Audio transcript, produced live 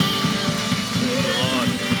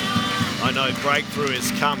know breakthrough is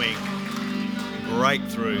coming.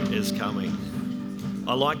 Breakthrough is coming.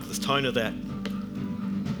 I like the tone of that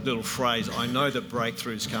little phrase. I know that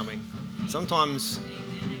breakthrough is coming. Sometimes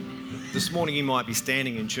this morning you might be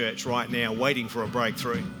standing in church right now waiting for a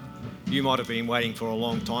breakthrough. You might have been waiting for a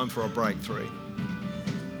long time for a breakthrough.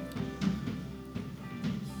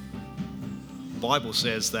 The Bible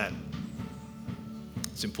says that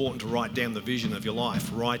it's important to write down the vision of your life,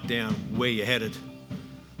 write down where you're headed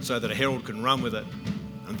so that a herald can run with it.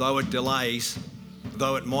 And though it delays,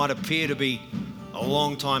 though it might appear to be a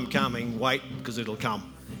long time coming, wait, because it'll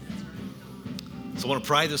come. So I want to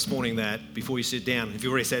pray this morning that before you sit down, if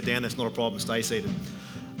you've already sat down, that's not a problem, stay seated.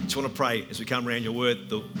 I just want to pray as we come around your word,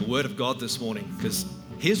 the word of God this morning, because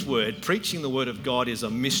his word, preaching the word of God, is a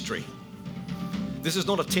mystery. This is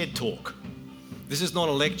not a TED talk. This is not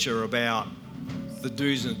a lecture about the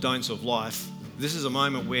do's and don'ts of life. This is a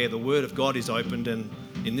moment where the word of God is opened, and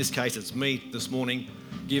in this case it's me this morning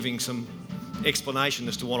giving some explanation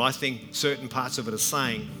as to what I think certain parts of it are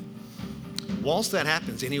saying. Whilst that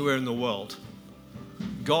happens anywhere in the world,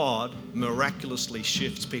 God miraculously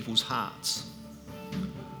shifts people's hearts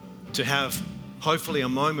to have hopefully a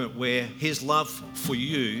moment where his love for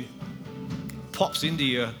you pops into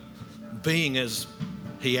your being as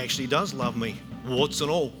he actually does love me, warts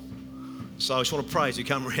and all. So I just want to pray as you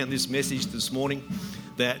come around this message this morning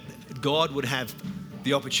that God would have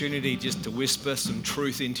the opportunity just to whisper some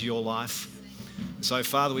truth into your life. So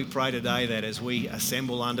Father, we pray today that as we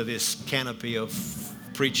assemble under this canopy of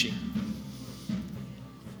preaching,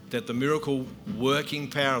 that the miracle working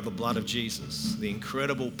power of the blood of Jesus, the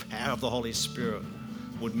incredible power of the Holy Spirit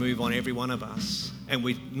would move on every one of us, and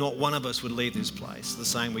not one of us would leave this place the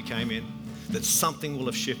same we came in, that something will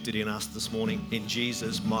have shifted in us this morning in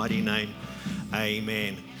Jesus' mighty name.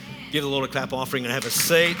 Amen. Give the Lord a clap offering and have a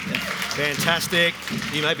seat. Fantastic.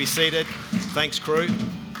 You may be seated. Thanks, crew.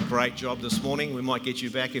 Great job this morning. We might get you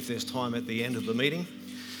back if there's time at the end of the meeting.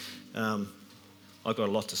 I've got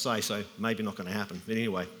a lot to say, so maybe not going to happen. But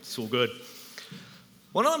anyway, it's all good.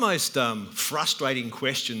 One of the most frustrating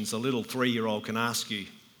questions a little 3-year-old can ask you,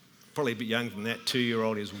 probably a bit younger than that,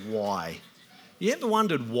 2-year-old, is why? You ever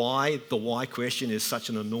wondered why the why question is such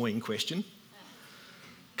an annoying question?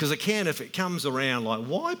 Because if it comes around like,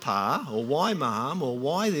 why pa, or why mum, or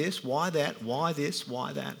why this, why that, why this,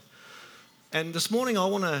 why that. And this morning I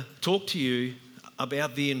want to talk to you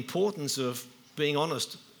about the importance of being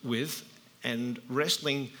honest with and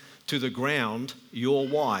wrestling to the ground your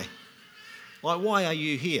why. Like, why are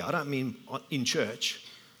you here? I don't mean in church.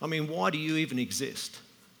 I mean, why do you even exist?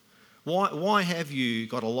 Why have you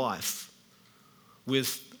got a life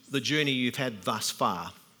with the journey you've had thus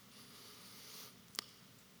far?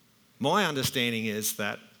 My understanding is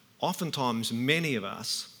that oftentimes many of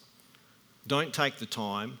us don't take the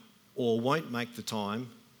time or won't make the time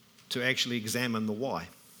to actually examine the why.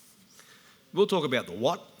 We'll talk about the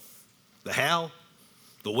what, the how,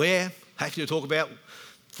 the where. Happy to talk about,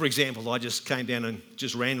 for example, I just came down and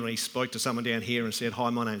just randomly spoke to someone down here and said, hi,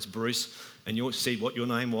 my name's Bruce, and you said what your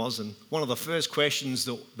name was. And one of the first questions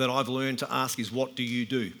that I've learned to ask is, what do you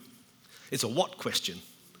do? It's a what question.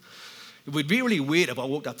 It would be really weird if I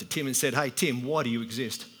walked up to Tim and said, hey, Tim, why do you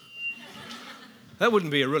exist? That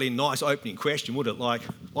wouldn't be a really nice opening question, would it? Like,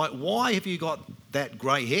 why have you got that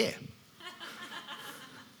grey hair?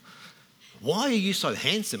 Why are you so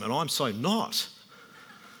handsome and I'm so not?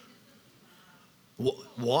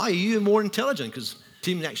 Why are you more intelligent? Because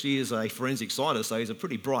Tim actually is a forensic scientist, so he's a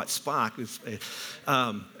pretty bright spark.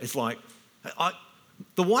 It's like,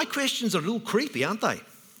 the why questions are a little creepy, aren't they?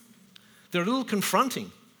 They're a little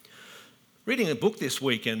confronting. Reading a book this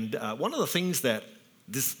week, and one of the things that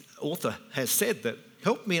this author has said that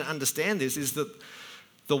helped me understand this is that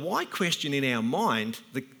the why question in our mind,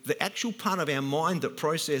 the actual part of our mind that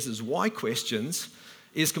processes why questions,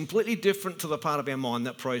 is completely different to the part of our mind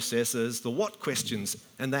that processes the what questions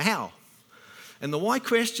and the how. And the why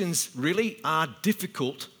questions really are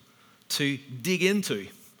difficult to dig into,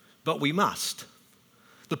 but we must.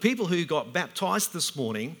 The people who got baptised this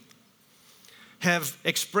morning have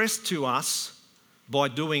expressed to us by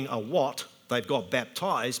doing a what, they've got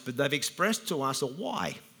baptised, but they've expressed to us a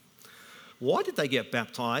why. Why did they get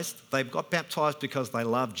baptised? They got baptised because they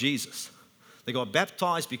loved Jesus. They got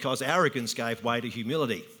baptised because arrogance gave way to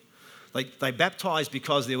humility. They baptised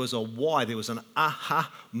because there was a why, there was an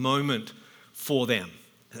aha moment for them.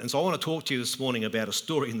 And so I want to talk to you this morning about a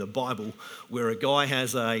story in the Bible where a guy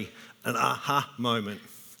has an aha moment.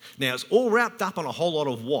 Now, it's all wrapped up on a whole lot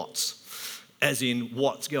of whats, as in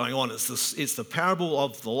what's going on. It's the parable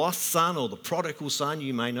of the lost son or the prodigal son.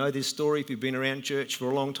 You may know this story if you've been around church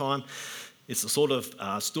for a long time. It's the sort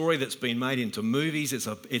of story that's been made into movies. It's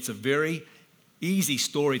a very easy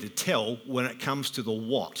story to tell when it comes to the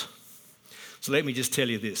what. So let me just tell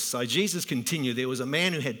you this. So Jesus continued. There was a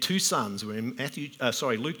man who had two sons. We're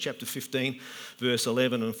in Luke chapter 15, verse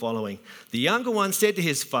 11 and following. The younger one said to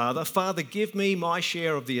his father, "Father, give me my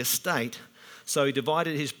share of the estate." So he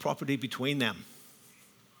divided his property between them.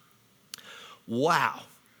 Wow.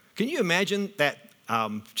 Can you imagine that?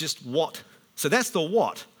 Just what? So that's the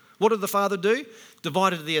what. What did the father do?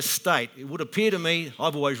 Divided the estate. It would appear to me,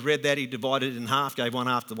 I've always read that he divided it in half, gave one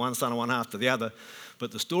half to one son and one half to the other.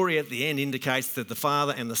 But the story at the end indicates that the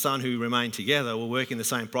father and the son who remained together were working the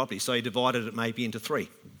same property. So he divided it maybe into three.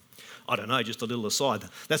 I don't know, just a little aside.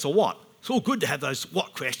 That's a what. It's all good to have those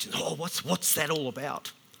what questions. Oh, what's that all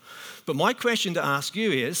about? But my question to ask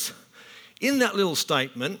you is, in that little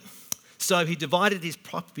statement, so he divided his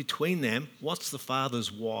property between them, what's the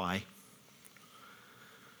father's why?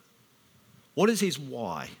 What is his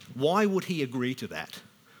why? Why would he agree to that?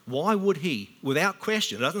 Why would he, without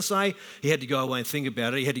question? It doesn't say he had to go away and think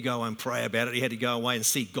about it. He had to go away and pray about it. He had to go away and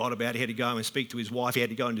seek God about it. He had to go and speak to his wife. He had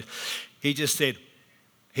to go and... He just said,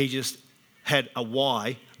 he just had a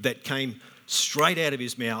why that came straight out of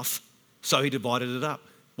his mouth, so he divided it up.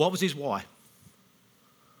 What was his why?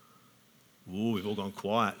 Ooh, we've all gone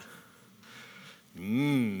quiet.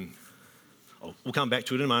 We'll come back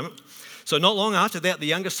to it in a moment. So not long after that, the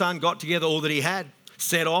younger son got together all that he had,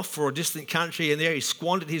 set off for a distant country, and there he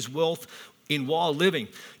squandered his wealth in wild living.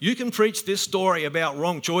 You can preach this story about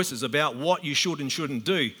wrong choices, about what you should and shouldn't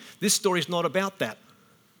do. This story is not about that.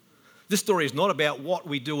 This story is not about what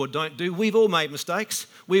we do or don't do. We've all made mistakes.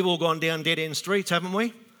 We've all gone down dead-end streets, haven't we?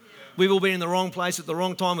 Yeah. We've all been in the wrong place at the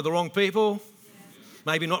wrong time with the wrong people. Yeah.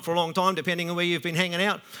 Maybe not for a long time, depending on where you've been hanging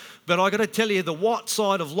out. But I've got to tell you, the what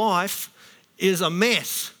side of life is a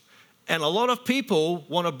mess. And a lot of people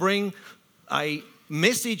want to bring a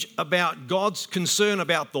message about God's concern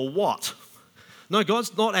about the what. No,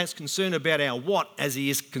 God's not as concerned about our what as he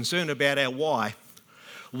is concerned about our why.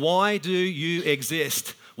 Why do you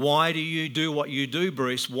exist? Why do you do what you do,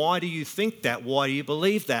 Bruce? Why do you think that? Why do you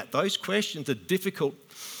believe that? Those questions are difficult.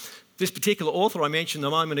 This particular author I mentioned a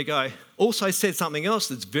moment ago also said something else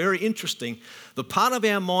that's very interesting. The part of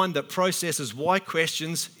our mind that processes why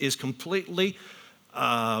questions is completely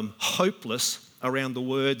hopeless around the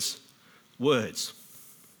words.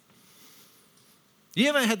 You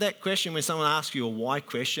ever had that question when someone asks you a why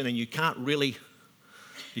question and you can't really,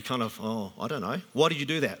 you kind of, I don't know. Why did you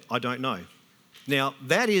do that? I don't know. Now,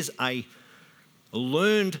 that is a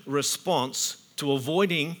learned response to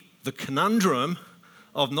avoiding the conundrum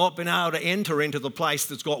of not being able to enter into the place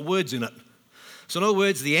that's got words in it. So in other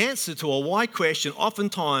words, the answer to a why question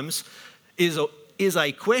oftentimes is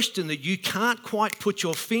a question that you can't quite put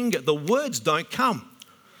your finger, the words don't come.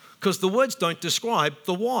 Because the words don't describe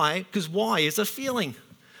the why, because why is a feeling.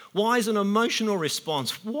 Why is an emotional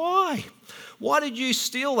response? Why? Why did you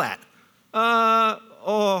steal that?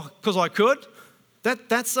 Because I could.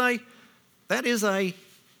 That is an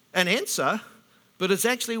answer, but it's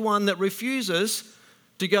actually one that refuses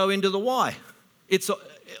to go into the why. It's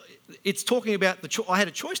talking about I had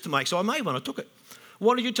a choice to make, so I made one. I took it.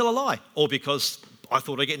 Why did you tell a lie? Or because I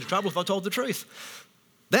thought I'd get into trouble if I told the truth.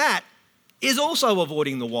 That is also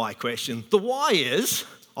avoiding the why question. The why is,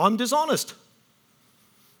 I'm dishonest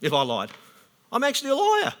if I lied. I'm actually a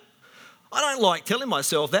liar. I don't like telling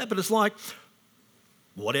myself that, but it's like,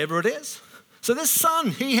 whatever it is. So this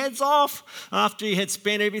son, he heads off after he had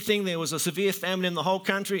spent everything. There was a severe famine in the whole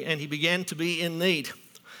country and he began to be in need.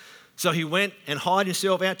 So he went and hired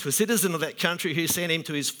himself out to a citizen of that country who sent him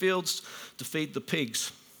to his fields to feed the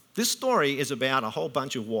pigs. This story is about a whole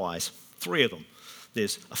bunch of whys, 3 of them.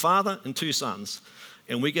 There's a father and 2 sons,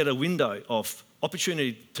 and we get a window of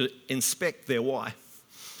opportunity to inspect their why.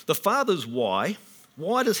 The father's why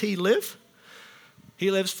does he live? He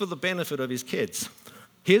lives for the benefit of his kids.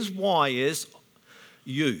 His why is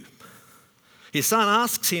you. His son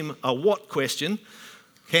asks him a what question,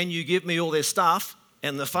 can you give me all their stuff?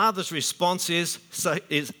 And the father's response is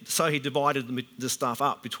so he divided the stuff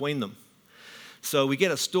up between them. So we get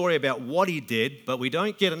a story about what he did, but we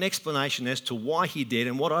don't get an explanation as to why he did.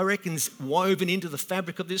 And what I reckon is woven into the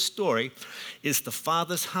fabric of this story is the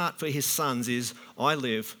father's heart for his sons is, I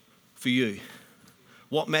live for you.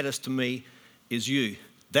 What matters to me is you.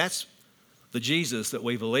 That's the Jesus that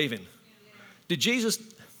we believe in.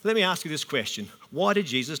 Let me ask you this question. Why did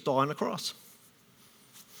Jesus die on the cross?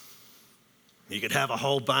 You could have a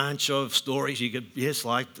whole bunch of stories. You could,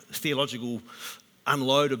 like theological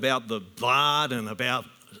unload about the blood and about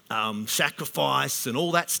sacrifice and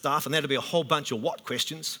all that stuff, and that'd be a whole bunch of what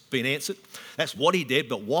questions being answered. That's what he did,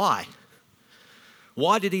 but why?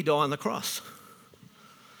 Why did he die on the cross?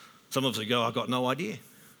 Some of us go, I've got no idea.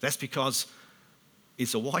 That's because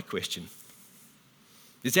it's a why question.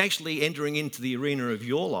 It's actually entering into the arena of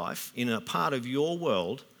your life, in a part of your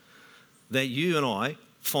world that you and I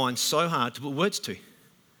find so hard to put words to.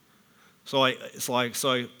 So I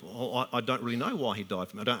don't really know why he died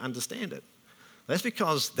for me. I don't understand it. That's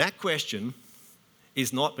because that question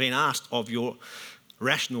is not being asked of your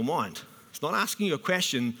rational mind. It's not asking you a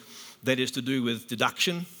question that is to do with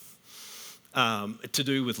deduction, to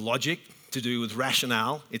do with logic, to do with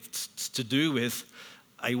rationale. It's to do with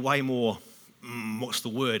a way more,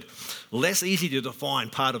 less easy to define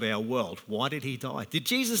part of our world. Why did he die? Did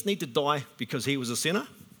Jesus need to die because he was a sinner?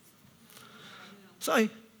 So,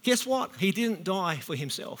 guess what? He didn't die for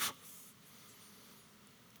himself.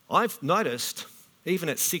 I've noticed, even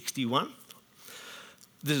at 61,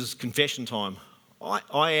 this is confession time,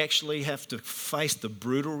 I actually have to face the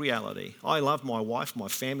brutal reality. I love my wife, my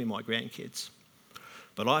family, my grandkids.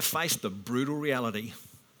 But I face the brutal reality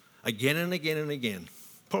again and again and again,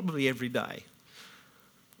 probably every day,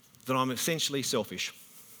 that I'm essentially selfish.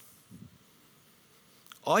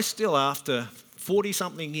 I still, after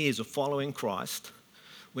 40-something years of following Christ,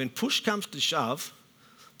 when push comes to shove,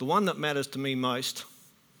 the one that matters to me most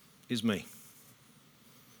is me.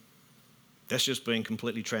 That's just being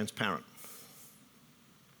completely transparent.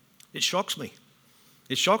 It shocks me.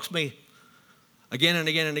 It shocks me again and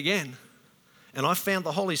again and again. And I found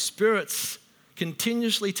the Holy Spirit's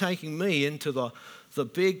continuously taking me into the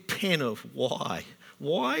big pen of why.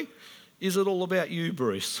 Why is it all about you,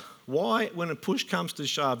 Bruce? Why, when a push comes to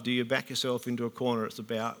shove, do you back yourself into a corner? It's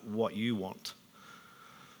about what you want.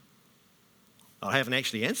 I haven't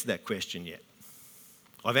actually answered that question yet.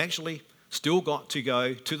 I've actually still got to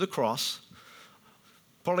go to the cross,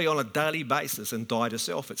 probably on a daily basis, and die to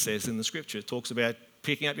self, it says in the scripture. It talks about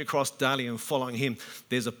picking up your cross daily and following him.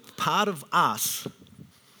 There's a part of us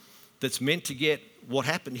that's meant to get what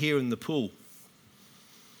happened here in the pool,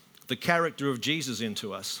 the character of Jesus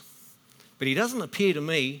into us. But he doesn't appear to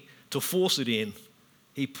me to force it in.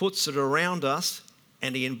 He puts it around us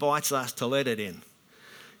and he invites us to let it in.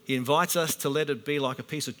 He invites us to let it be like a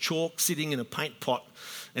piece of chalk sitting in a paint pot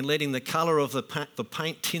and letting the colour of the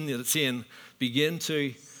paint tin that it's in begin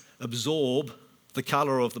to absorb the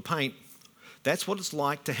colour of the paint. That's what it's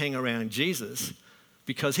like to hang around Jesus,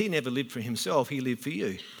 because he never lived for himself, he lived for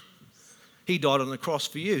you. He died on the cross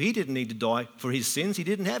for you. He didn't need to die for his sins. He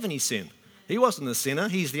didn't have any sin. He wasn't a sinner.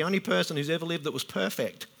 He's the only person who's ever lived that was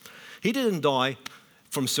perfect. He didn't die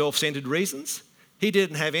from self-centered reasons. He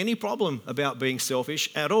didn't have any problem about being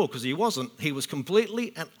selfish at all, because he wasn't. He was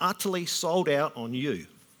completely and utterly sold out on you.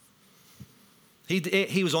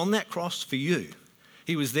 He was on that cross for you.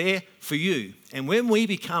 He was there for you. And when we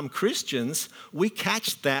become Christians, we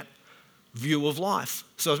catch that view of life.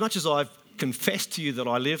 So as much as I've confessed to you that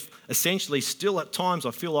I live essentially still at times,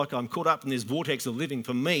 I feel like I'm caught up in this vortex of living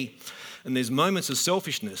for me, and there's moments of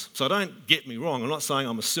selfishness. So don't get me wrong, I'm not saying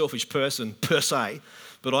I'm a selfish person per se,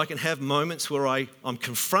 but I can have moments where I'm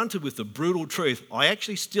confronted with the brutal truth. I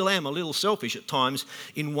actually still am a little selfish at times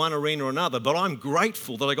in one arena or another, but I'm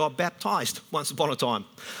grateful that I got baptized once upon a time.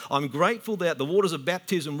 I'm grateful that the waters of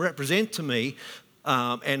baptism represent to me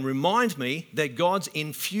and remind me that God's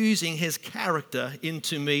infusing his character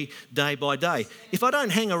into me day by day. If I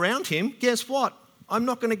don't hang around him, guess what? I'm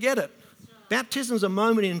not going to get it. Baptism is a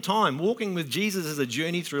moment in time. Walking with Jesus is a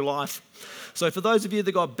journey through life. So for those of you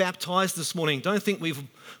that got baptized this morning, don't think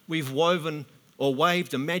we've woven or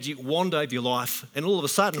waved a magic wand over your life and all of a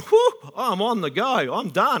sudden, I'm on the go, I'm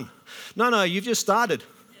done. No, you've just started.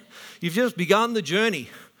 You've just begun the journey.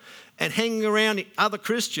 And hanging around other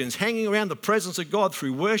Christians, hanging around the presence of God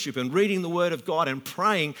through worship and reading the Word of God and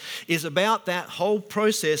praying is about that whole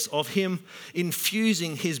process of him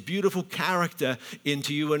infusing his beautiful character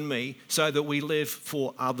into you and me so that we live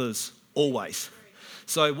for others always.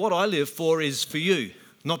 So what I live for is for you.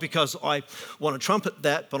 Not because I want to trumpet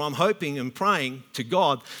that, but I'm hoping and praying to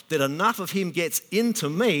God that enough of him gets into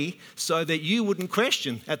me so that you wouldn't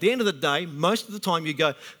question. At the end of the day, most of the time you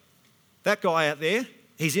go, that guy out there,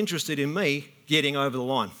 he's interested in me getting over the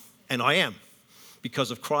line. And I am,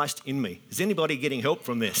 because of Christ in me. Is anybody getting help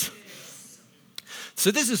from this?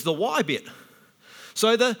 So this is the why bit.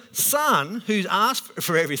 So the Son who's asked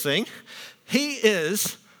for everything, he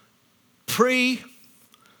is pre-Jesus,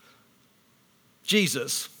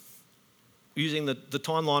 using the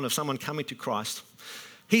timeline of someone coming to Christ.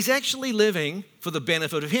 He's actually living for the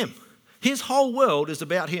benefit of him. His whole world is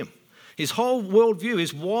about him. His whole worldview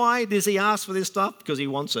is, why does he ask for this stuff? Because he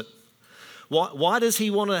wants it. Why does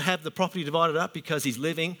he want to have the property divided up? Because he's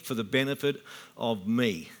living for the benefit of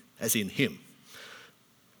me, as in him.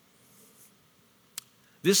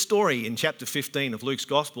 This story in chapter 15 of Luke's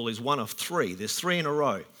Gospel is one of three. There's three in a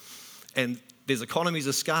row. And there's economies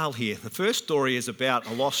of scale here. The first story is about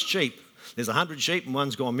a lost sheep. There's 100 sheep and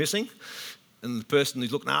one's gone missing. And the person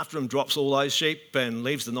who's looking after them drops all those sheep and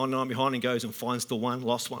leaves the 99 behind and goes and finds the one,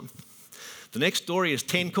 lost one. The next story is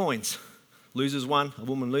 10 coins. Loses one, a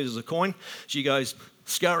woman loses a coin. She goes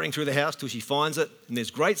scurrying through the house till she finds it. And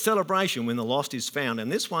there's great celebration when the lost is found.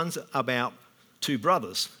 And this one's about two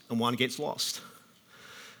brothers and one gets lost.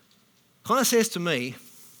 Kind of says to me,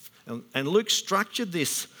 and Luke structured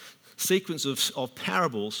this sequence of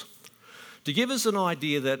parables to give us an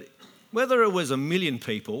idea that whether it was 1 million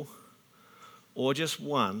people or just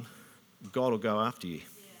one, God will go after you. Yeah.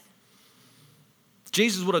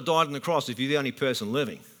 Jesus would have died on the cross if you're the only person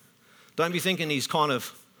living. Don't be thinking he's kind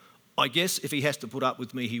of, I guess if he has to put up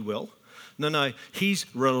with me, he will. No, he's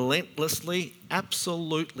relentlessly,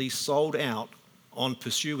 absolutely sold out on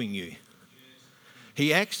pursuing you.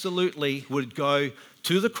 He absolutely would go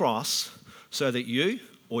to the cross so that you,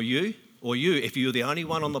 if you're the only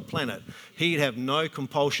one on the planet, he'd have no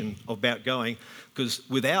compulsion about going, because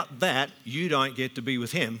without that, you don't get to be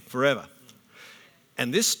with him forever.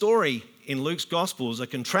 And this story in Luke's Gospel is a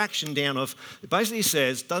contraction down of, it basically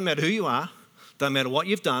says, doesn't matter who you are, doesn't matter what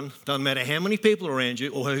you've done, doesn't matter how many people are around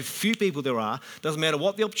you or how few people there are, doesn't matter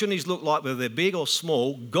what the opportunities look like, whether they're big or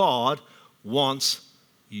small, God wants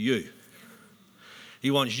you. He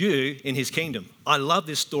wants you in his kingdom. I love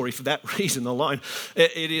this story for that reason alone.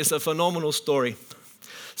 It is a phenomenal story.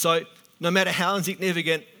 So no matter how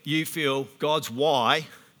insignificant you feel, God's why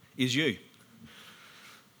is you.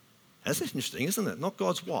 That's interesting, isn't it? Not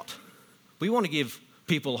God's what. We want to give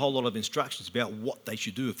people a whole lot of instructions about what they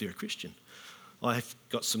should do if they're a Christian. I've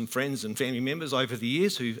got some friends and family members over the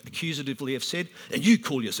years who accusatively have said, and you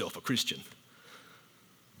call yourself a Christian.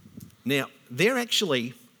 Now, they're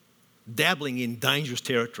actually dabbling in dangerous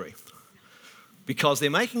territory because they're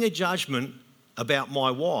making a judgment about my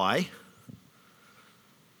why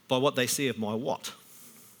by what they see of my what.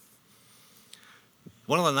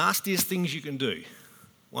 One of the nastiest things you can do,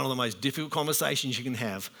 one of the most difficult conversations you can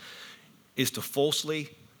have, is to falsely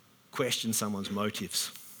question someone's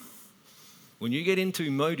motives. When you get into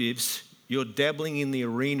motives, you're dabbling in the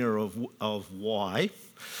arena of why,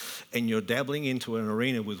 and you're dabbling into an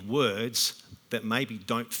arena with words that maybe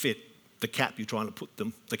don't fit the cap you're trying to put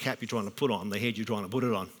on, the head you're trying to put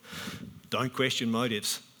it on. Don't question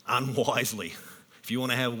motives unwisely. If you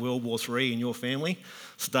want to have World War III in your family,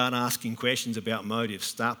 start asking questions about motives.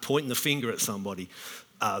 Start pointing the finger at somebody.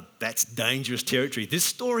 That's dangerous territory. This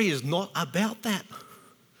story is not about that.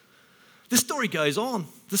 This story goes on.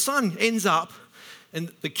 The son ends up,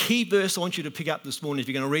 and the key verse I want you to pick up this morning, if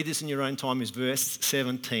you're going to read this in your own time, is verse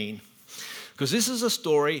 17. Because this is a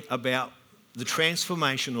story about the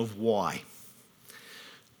transformation of why.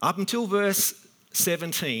 Up until verse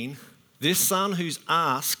 17, this son who's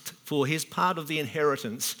asked for his part of the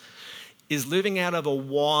inheritance is living out of a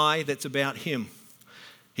why that's about him.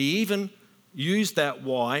 He even used that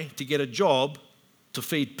why to get a job to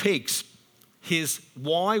feed pigs. His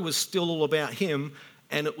why was still all about him,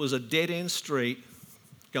 and it was a dead-end street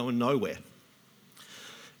going nowhere.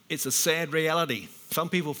 It's a sad reality. Some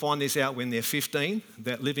people find this out when they're 15,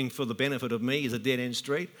 that living for the benefit of me is a dead-end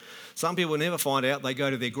street. Some people never find out, they go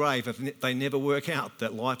to their grave if they never work out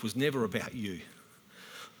that life was never about you.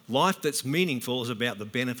 Life that's meaningful is about the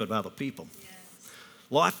benefit of other people. Yes.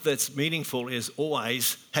 Life that's meaningful is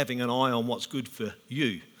always having an eye on what's good for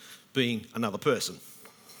you, being another person.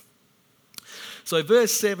 So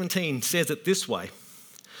verse 17 says it this way.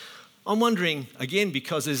 I'm wondering, again,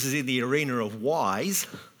 because this is in the arena of whys,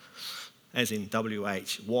 as in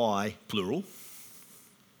W-H-Y, plural.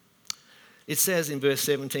 It says in verse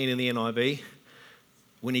 17 in the NIV,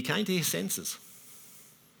 when he came to his senses.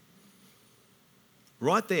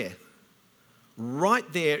 Right there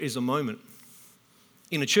is a moment.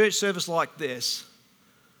 In a church service like this,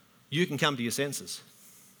 you can come to your senses.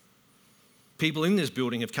 People in this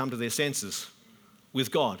building have come to their senses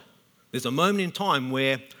with God. There's a moment in time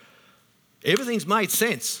where everything's made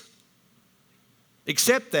sense,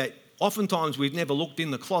 except that oftentimes we've never looked in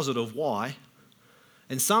the closet of why,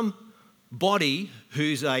 and somebody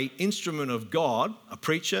who's an instrument of God, a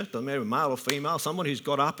preacher, doesn't matter male or female, someone who's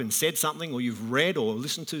got up and said something, or you've read or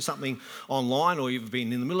listened to something online, or you've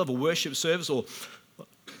been in the middle of a worship service, or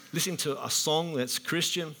listening to a song that's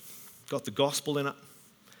Christian, got the gospel in it.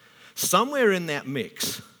 Somewhere in that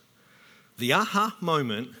mix, the aha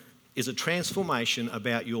moment is a transformation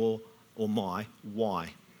about your or my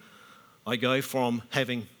why. I go from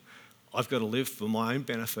having, I've got to live for my own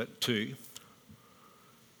benefit, to,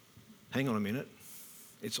 hang on a minute,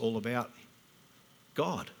 it's all about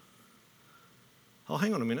God. Oh,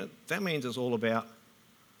 hang on a minute. That means it's all about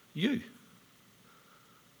you.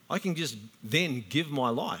 I can just then give my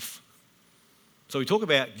life. So we talk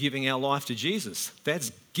about giving our life to Jesus.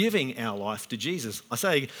 That's giving our life to Jesus. I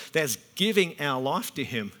say that's giving our life to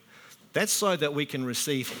him. That's so that we can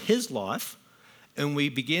receive his life and we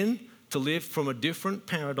begin to live from a different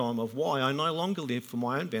paradigm of why I no longer live for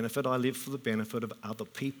my own benefit, I live for the benefit of other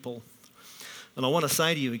people. And I want to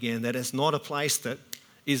say to you again that it's not a place that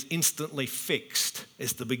is instantly fixed.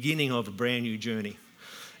 It's the beginning of a brand new journey.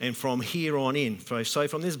 And from here on in, so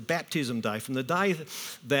from this baptism day, from the day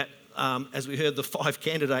that, as we heard the 5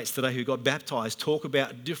 candidates today who got baptised talk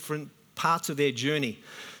about different parts of their journey,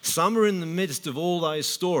 somewhere in the midst of all those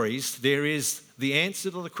stories, there is the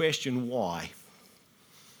answer to the question, why?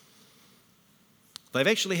 They've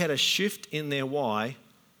actually had a shift in their why.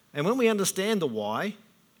 And when we understand the why,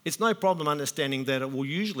 it's no problem understanding that it will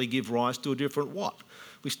usually give rise to a different what.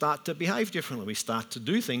 We start to behave differently. We start to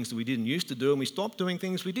do things that we didn't used to do, and we stop doing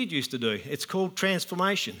things we did used to do. It's called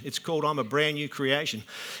transformation. It's called I'm a brand new creation.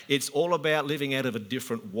 It's all about living out of a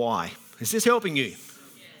different why. Is this helping you?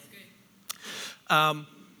 Yeah, it's good.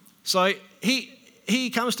 So he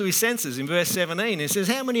comes to his senses in verse 17 and says,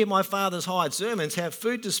 how many of my father's hired servants have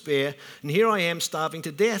food to spare, and here I am starving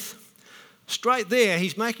to death? Straight there,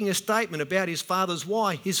 he's making a statement about his father's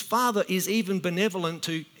why. His father is even benevolent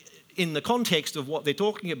to, in the context of what they're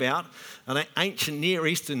talking about, an ancient Near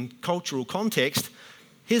Eastern cultural context,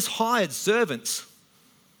 his hired servants,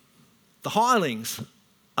 the hirelings,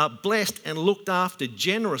 are blessed and looked after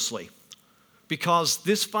generously because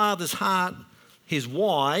this father's heart, his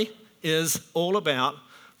why, is all about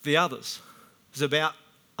the others. It's about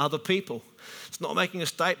other people. It's not making a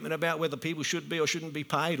statement about whether people should be or shouldn't be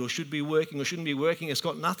paid or should be working or shouldn't be working. It's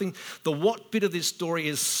got nothing. The what bit of this story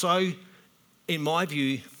is so, in my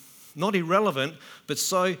view, not irrelevant, but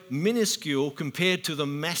so minuscule compared to the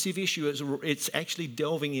massive issue. It's actually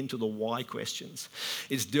delving into the why questions.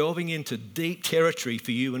 It's delving into deep territory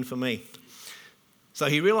for you and for me. So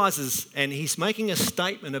he realizes, and he's making a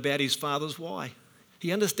statement about his father's why.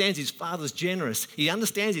 He understands his father's generous. He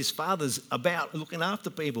understands his father's about looking after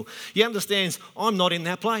people. He understands, I'm not in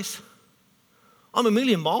that place. I'm a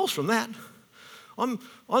million miles from that. I'm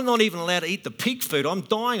not even allowed to eat the pig food. I'm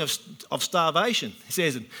dying of starvation. He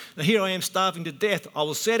says, and here I am starving to death. I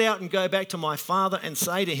will set out and go back to my father and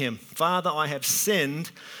say to him, Father, I have sinned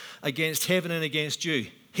against heaven and against you.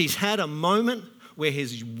 He's had a moment where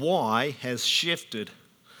his why has shifted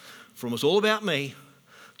from it's all about me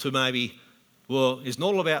to maybe, well, it's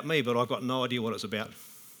not all about me, but I've got no idea what it's about.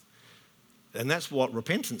 And that's what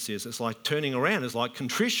repentance is. It's like turning around. It's like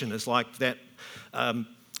contrition. It's like that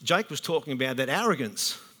Jake was talking about, that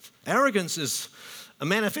arrogance. Arrogance is a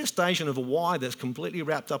manifestation of a why that's completely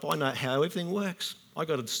wrapped up. I know how everything works. I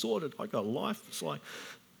got it sorted. I got life. It's like,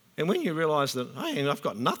 and when you realise that, hey, I've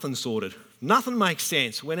got nothing sorted, nothing makes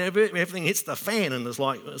sense. Whenever everything hits the fan and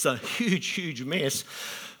it's a huge, huge mess.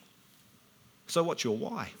 So what's your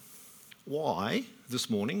why? Why this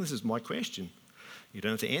morning? This is my question. You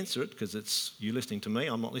don't have to answer it because it's you listening to me.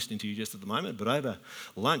 I'm not listening to you just at the moment, but over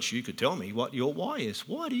lunch you could tell me what your why is.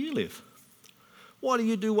 Why do you live? Why do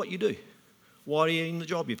you do what you do? Why are you in the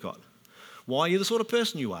job you've got? Why are you the sort of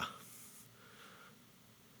person you are?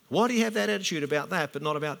 Why do you have that attitude about that but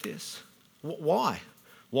not about this? Why?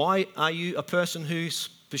 Why are you a person who's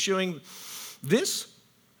pursuing this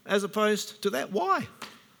as opposed to that? Why?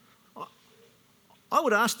 I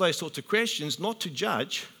would ask those sorts of questions not to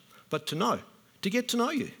judge, but to know, to get to know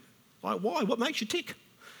you. Like, why? What makes you tick?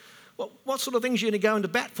 What sort of things are you going to go into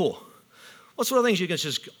bat for? What sort of things are you going to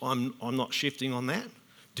just, I'm not shifting on that?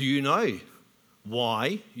 Do you know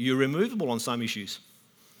why you're immovable on some issues?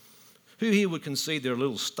 Who here would concede they're a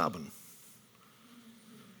little stubborn?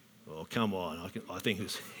 Oh, come on. I think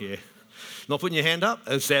it's, yeah. Not putting your hand up?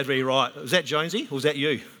 That's very right. Was that Jonesy or was that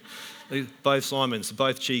you? Both Simons,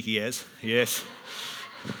 both cheeky as. Yes.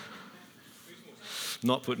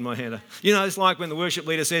 Not putting my hand up. You know, it's like when the worship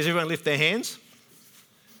leader says, everyone lift their hands.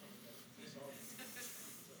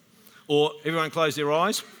 Or everyone close their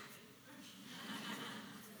eyes.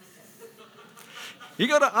 You've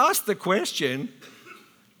got to ask the question,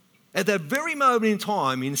 at that very moment in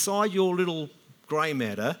time, inside your little grey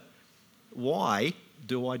matter, why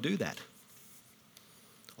do I do that?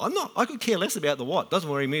 I could care less about the what. It doesn't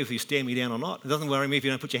worry me if you stare me down or not. It doesn't worry me if you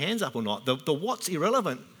don't put your hands up or not. The what's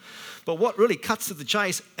irrelevant. But what really cuts to the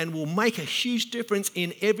chase and will make a huge difference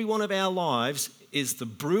in every one of our lives is the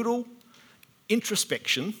brutal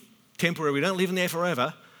introspection, temporary, we don't live in there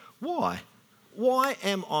forever. Why? Why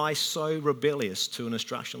am I so rebellious to an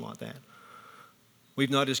instruction like that? we've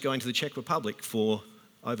noticed going to the Czech Republic for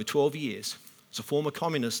over 12 years. It's a former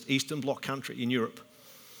communist Eastern Bloc country in Europe.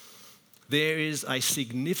 There is a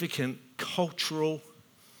significant cultural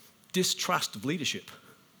distrust of leadership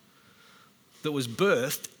that was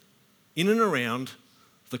birthed in and around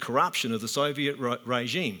the corruption of the Soviet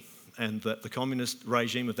regime and the communist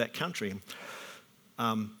regime of that country.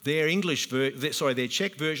 Their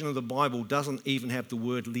Czech version of the Bible doesn't even have the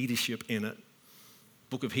word leadership in it.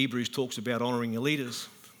 Book of Hebrews talks about honouring your leaders.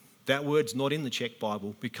 That word's not in the Czech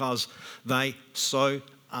Bible because they so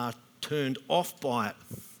are turned off by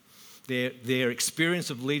it. Their experience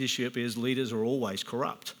of leadership is leaders are always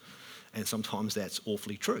corrupt. And sometimes that's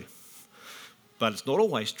awfully true. But it's not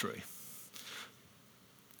always true.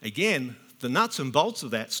 Again, the nuts and bolts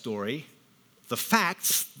of that story, the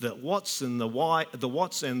facts, the what's and the why, the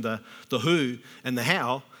what's and the who and the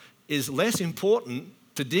how, is less important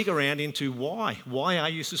to dig around into why. Why are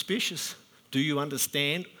you suspicious? Do you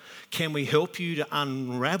understand? Can we help you to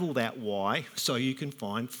unravel that why so you can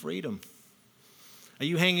find freedom? Are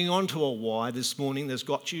you hanging on to a why this morning that's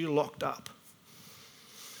got you locked up?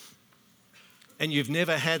 And you've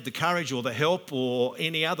never had the courage or the help or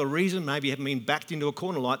any other reason, maybe you haven't been backed into a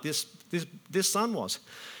corner like this son was.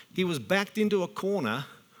 He was backed into a corner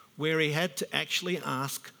where he had to actually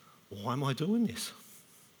ask, why am I doing this?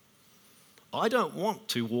 I don't want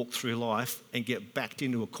to walk through life and get backed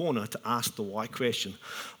into a corner to ask the why question.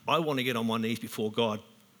 I want to get on my knees before God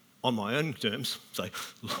on my own terms, say,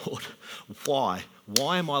 Lord, why?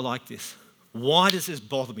 Why am I like this? Why does this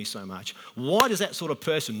bother me so much? Why does that sort of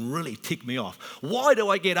person really tick me off? Why do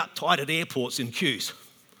I get uptight at airports in queues?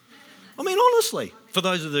 I mean, honestly, for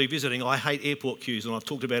those of you visiting, I hate airport queues, and I've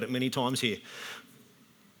talked about it many times here.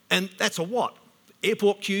 And that's a what?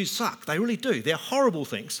 Airport queues suck. They really do. They're horrible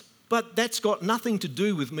things. But that's got nothing to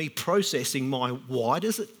do with me processing my why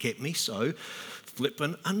does it get me so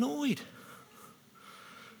flippin' annoyed?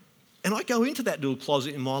 And I go into that little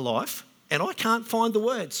closet in my life, and I can't find the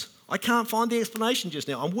words. I can't find the explanation just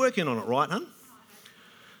now. I'm working on it, right, hun?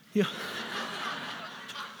 Yeah.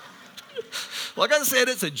 Like I said,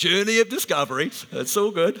 it's a journey of discovery. It's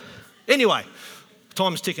all good. Anyway,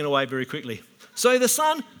 time's ticking away very quickly. So the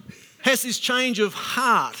son has this change of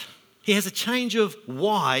heart. He has a change of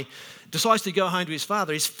why, decides to go home to his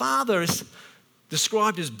father. His father is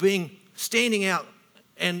described as being standing out,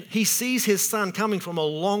 and he sees his son coming from a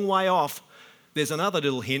long way off. There's another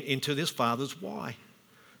little hint into this father's why.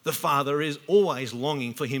 The father is always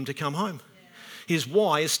longing for him to come home. His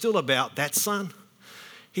why is still about that son.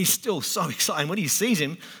 He's still so excited. When he sees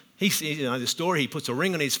him, he sees, the story, he puts a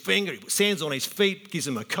ring on his finger, he puts sands on his feet, gives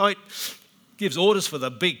him a coat, gives orders for the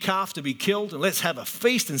big calf to be killed, and let's have a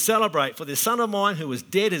feast and celebrate. For this son of mine who was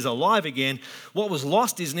dead is alive again. What was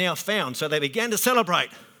lost is now found. So they began to celebrate.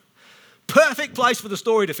 Perfect place for the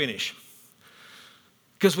story to finish.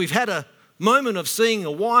 Because we've had a moment of seeing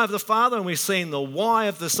the why of the father, and we've seen the why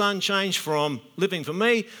of the son change from living for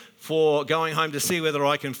me for going home to see whether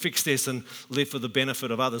I can fix this and live for the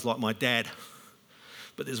benefit of others like my dad.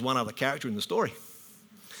 But there's one other character in the story.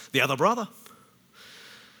 The other brother.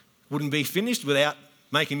 Wouldn't be finished without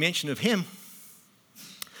making mention of him.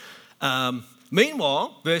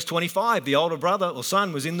 Meanwhile, verse 25, the older brother or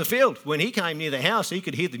son was in the field. When he came near the house, he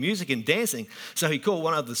could hear the music and dancing. So he called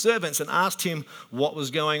one of the servants and asked him what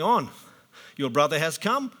was going on. Your brother has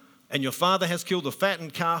come, and your father has killed the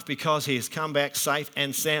fattened calf because he has come back safe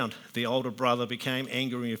and sound. The older brother became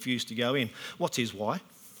angry and refused to go in. What's his why?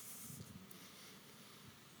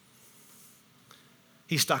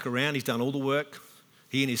 He stuck around. He's done all the work.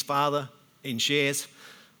 He and his father in shares,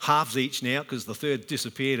 halves each now because the third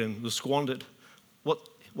disappeared and was squandered.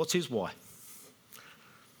 What's his why?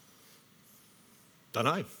 Don't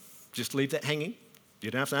know. Just leave that hanging. You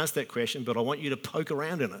don't have to ask that question, but I want you to poke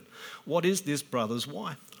around in it. What is this brother's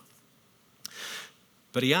why?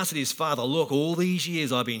 But he answered his father, look, all these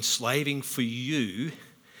years I've been slaving for you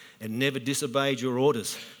and never disobeyed your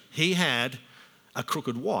orders. He had a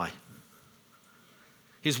crooked why.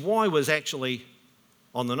 His why was actually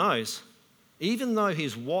on the nose. Even though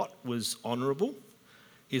his what was honourable,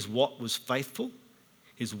 his what was faithful,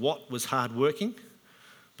 his what was hardworking,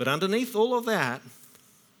 but underneath all of that,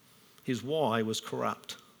 his why was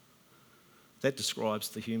corrupt. That describes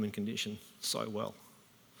the human condition so well.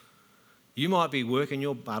 You might be working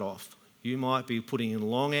your butt off. You might be putting in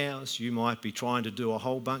long hours. You might be trying to do a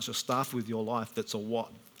whole bunch of stuff with your life that's a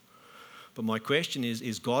what. But my question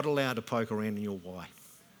is God allowed to poke around in your why?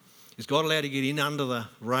 Is God allowed to get in under the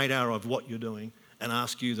radar of what you're doing and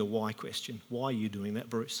ask you the why question? Why are you doing that,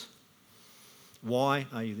 Bruce? Why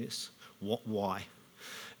are you this? What? Why?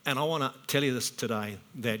 And I want to tell you this today,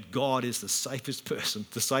 that God is the safest person,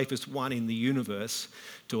 the safest one in the universe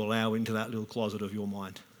to allow into that little closet of your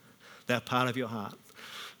mind, that part of your heart.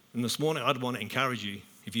 And this morning, I'd want to encourage you,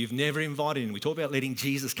 if you've never invited him, we talk about letting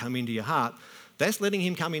Jesus come into your heart, that's letting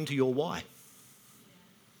him come into your why.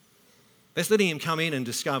 That's letting him come in and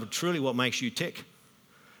discover truly what makes you tick.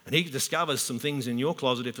 And he discovers some things in your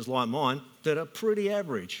closet, if it's like mine, that are pretty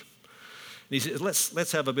average. And he says,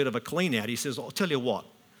 let's have a bit of a clean out. He says, I'll tell you what,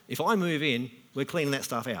 if I move in, we're cleaning that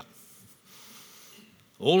stuff out.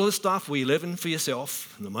 All of the stuff where you live in for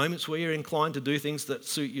yourself, and the moments where you're inclined to do things that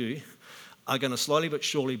suit you, are going to slowly but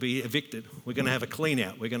surely be evicted. We're going to have a clean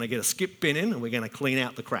out. We're going to get a skip bin in and we're going to clean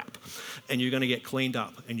out the crap. And you're going to get cleaned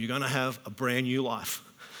up and you're going to have a brand new life,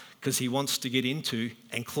 because he wants to get into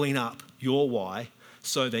and clean up your why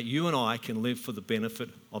so that you and I can live for the benefit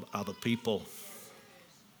of other people.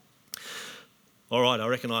 All right, I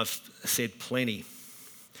reckon I've said plenty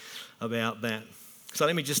about that. So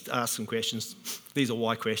let me just ask some questions. These are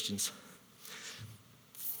why questions.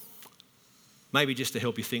 Maybe just to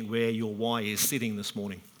help you think where your why is sitting this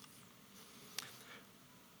morning.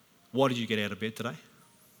 Why did you get out of bed today?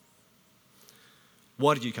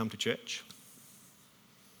 Why did you come to church?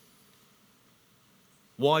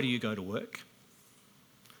 Why do you go to work?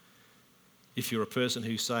 If you're a person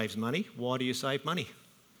who saves money, why do you save money?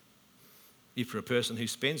 If you're a person who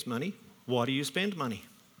spends money, why do you spend money?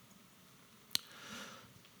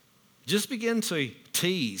 Just begin to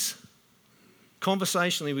tease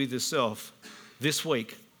conversationally with yourself this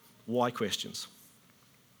week, why questions.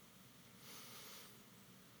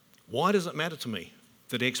 Why does it matter to me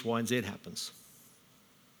that X, Y, and Z happens?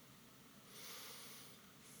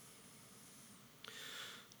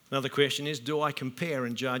 Another question is, do I compare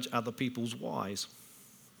and judge other people's whys?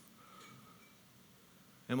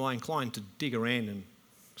 Am I inclined to dig around and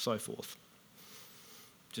so forth?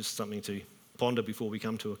 Just something to ponder before we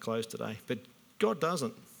come to a close today. But God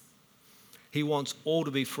doesn't. He wants all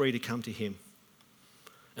to be free to come to him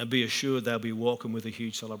and be assured they'll be welcome with a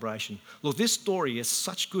huge celebration. Look, this story is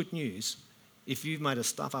such good news if you've made a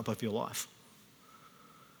stuff up of your life.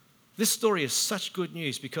 This story is such good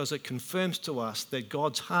news because it confirms to us that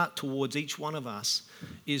God's heart towards each one of us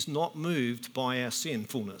is not moved by our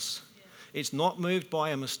sinfulness. It's not moved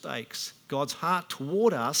by our mistakes. God's heart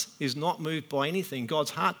toward us is not moved by anything.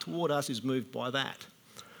 God's heart toward us is moved by that.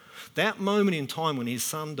 That moment in time when his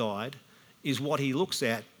son died is what he looks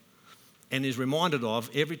at and is reminded of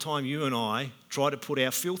every time you and I try to put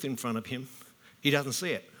our filth in front of him. He doesn't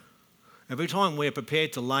see it. Every time we're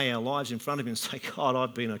prepared to lay our lives in front of him and say, God,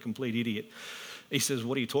 I've been a complete idiot, he says,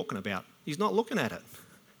 what are you talking about? He's not looking at it.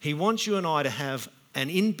 He wants you and I to have an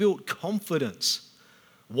inbuilt confidence.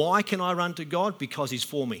 Why can I run to God? Because he's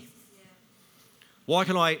for me. Yeah. Why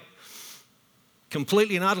can I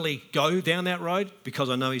completely and utterly go down that road? Because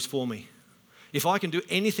I know he's for me. If I can do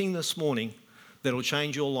anything this morning that will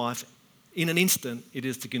change your life in an instant, it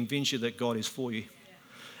is to convince you that God is for you.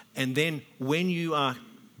 Yeah. And then when you are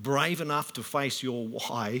brave enough to face your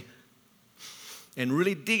why and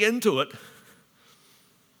really dig into it,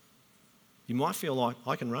 you might feel like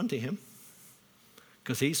I can run to him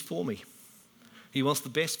because he's for me. He wants the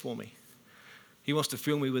best for me. He wants to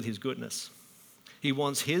fill me with his goodness. He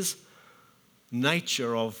wants his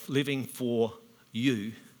nature of living for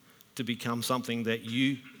you to become something that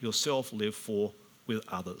you yourself live for with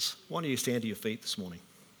others. Why don't you stand to your feet this morning?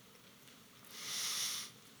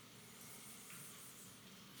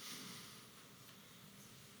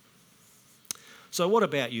 So what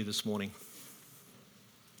about you this morning?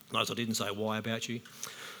 Notice I didn't say why about you. I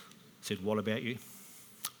said what about you?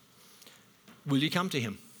 Will you come to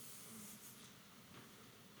him?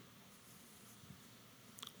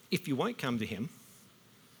 If you won't come to him,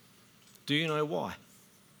 do you know why?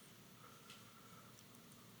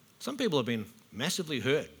 Some people have been massively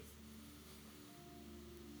hurt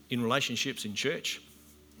in relationships in church,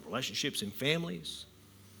 relationships in families.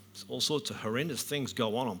 All sorts of horrendous things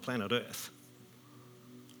go on planet Earth.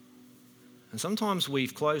 And sometimes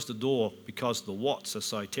we've closed the door because the whats are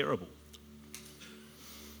so terrible.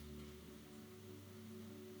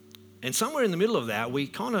 And somewhere in the middle of that, we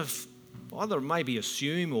kind of either maybe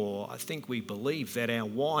assume or I think we believe that our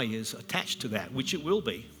why is attached to that, which it will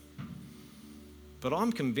be. But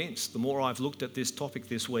I'm convinced the more I've looked at this topic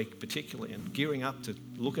this week particularly and gearing up to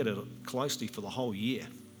look at it closely for the whole year,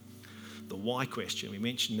 the why question, we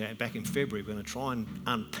mentioned that back in February, we're going to try and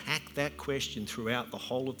unpack that question throughout the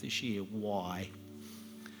whole of this year, why?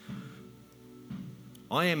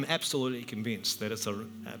 I am absolutely convinced that it's a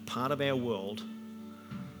part of our world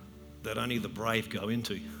that only the brave go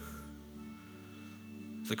into.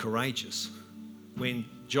 The courageous. When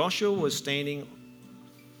Joshua was standing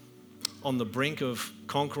on the brink of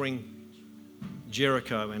conquering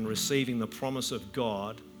Jericho and receiving the promise of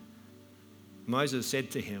God. God said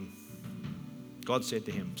to him,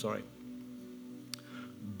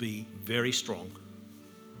 be very strong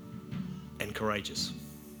and courageous.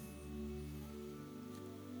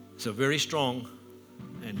 It's a very strong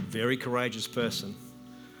and very courageous person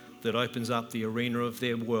that opens up the arena of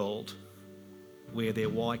their world where their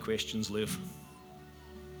why questions live.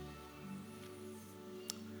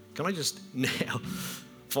 Can I just now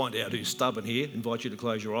find out who's stubborn here? Invite you to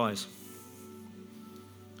close your eyes.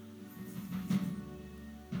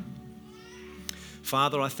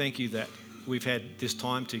 Father, I thank you that we've had this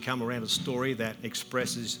time to come around a story that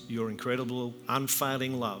expresses your incredible,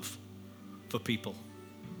 unfailing love for people.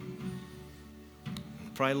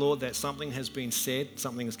 Pray, Lord, that something has been said,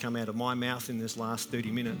 something has come out of my mouth in this last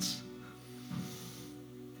 30 minutes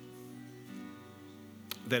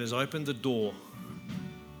that has opened the door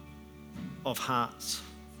of hearts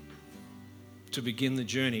to begin the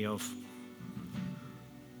journey of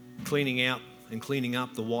cleaning out and cleaning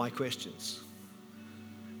up the why questions.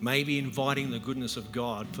 Maybe inviting the goodness of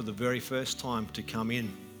God for the very first time to come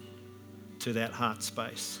in to that heart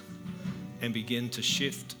space and begin to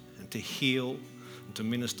shift and to heal and to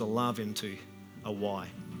minister love into a why.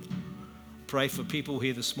 Pray for people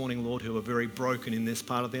here this morning, Lord, who are very broken in this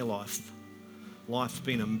part of their life. Life's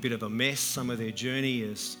been a bit of a mess. Some of their journey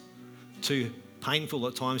is too painful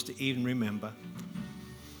at times to even remember.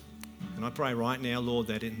 And I pray right now, Lord,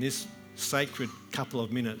 that in this sacred couple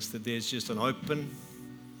of minutes that there's just an open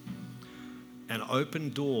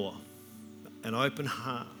door, an open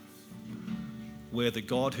heart, where the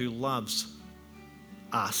God who loves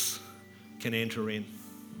us can enter in.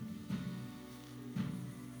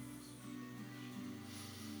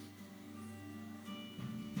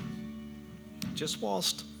 Just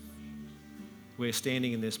whilst we're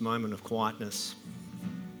standing in this moment of quietness,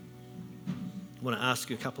 I want to ask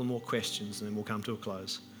you a couple more questions and then we'll come to a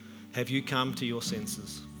close. Have you come to your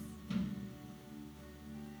senses?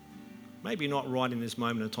 Maybe not right in this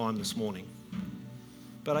moment of time this morning,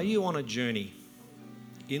 but are you on a journey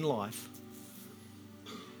in life?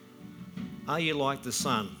 Are you like the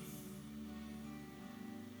son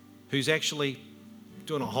who's actually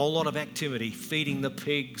doing a whole lot of activity, feeding the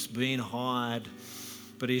pigs, being hired,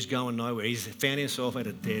 but he's going nowhere? He's found himself at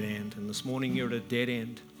a dead end, and this morning you're at a dead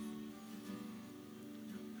end.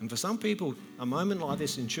 And for some people, a moment like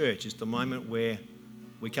this in church is the moment where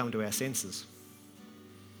we come to our senses.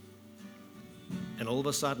 And all of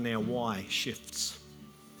a sudden our why shifts.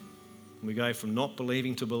 We go from not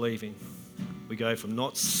believing to believing. We go from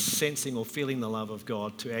not sensing or feeling the love of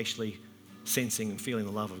God to actually sensing and feeling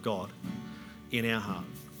the love of God in our heart.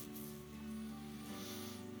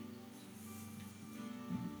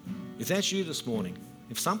 If that's you this morning,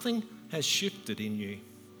 if something has shifted in you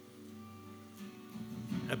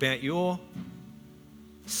about your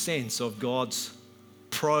sense of God's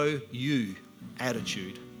pro-you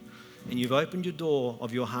attitude, and you've opened your door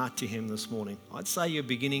of your heart to Him this morning, I'd say you're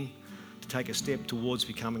beginning to take a step towards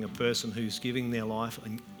becoming a person who's giving their life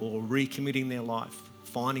or recommitting their life,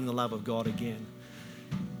 finding the love of God again.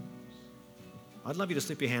 I'd love you to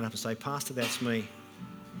slip your hand up and say, Pastor, that's me.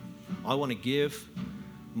 I want to give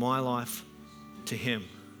my life to Him.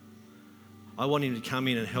 I want Him to come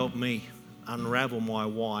in and help me unravel my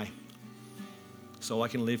why so I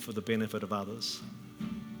can live for the benefit of others.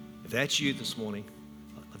 If that's you this morning,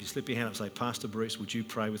 if you slip your hand up and say, Pastor Bruce, would you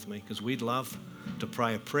pray with me? Because we'd love to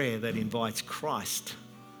pray a prayer that invites Christ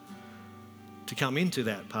to come into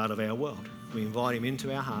that part of our world. We invite Him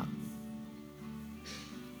into our heart.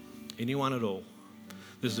 Anyone at all.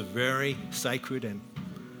 This is a very sacred and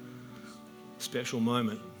special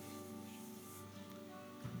moment,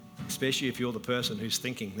 especially if you're the person who's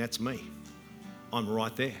thinking, that's me. I'm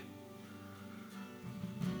right there.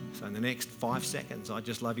 So in the next 5 seconds, I'd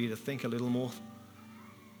just love you to think a little more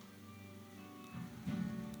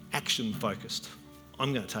action focused.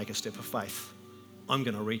 I'm going to take a step of faith. I'm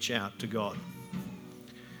going to reach out to God.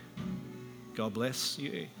 God bless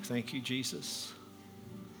you. Thank you, Jesus.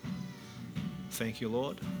 Thank you,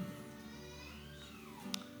 Lord.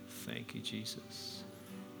 Thank you, Jesus.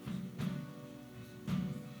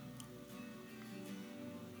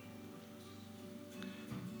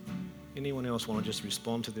 Anyone else want to just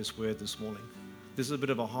respond to this word this morning? This is a bit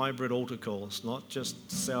of a hybrid altar call. It's not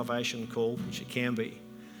just salvation call, which it can be,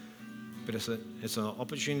 but it's an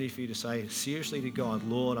opportunity for you to say seriously to God,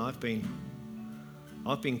 Lord, I've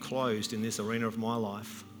been closed in this arena of my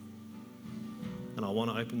life, and I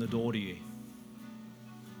want to open the door to you.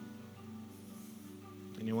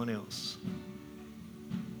 Anyone else?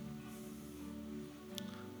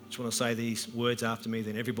 Just want to say these words after me,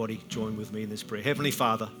 then everybody join with me in this prayer. Heavenly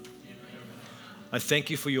Father, I thank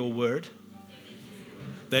you for your word,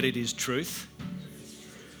 that it is truth,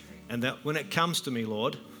 and that when it comes to me,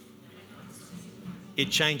 Lord, it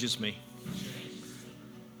changes me.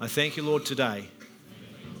 I thank you, Lord, today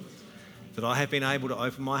that I have been able to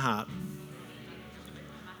open my heart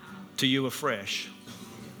to you afresh.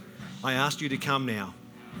 I ask you to come now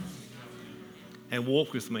and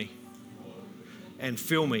walk with me and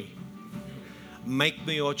fill me. Make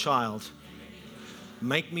me your child.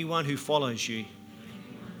 Make me one who follows you.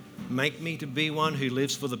 Make me to be one who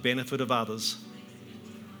lives for the benefit of others.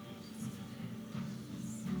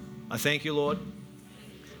 I thank you, Lord,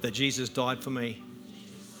 that Jesus died for me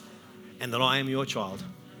and that I am your child.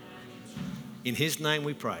 In his name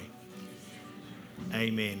we pray.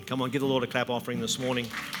 Amen. Come on, give the Lord a clap offering this morning.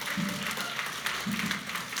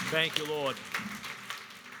 Thank you, Lord.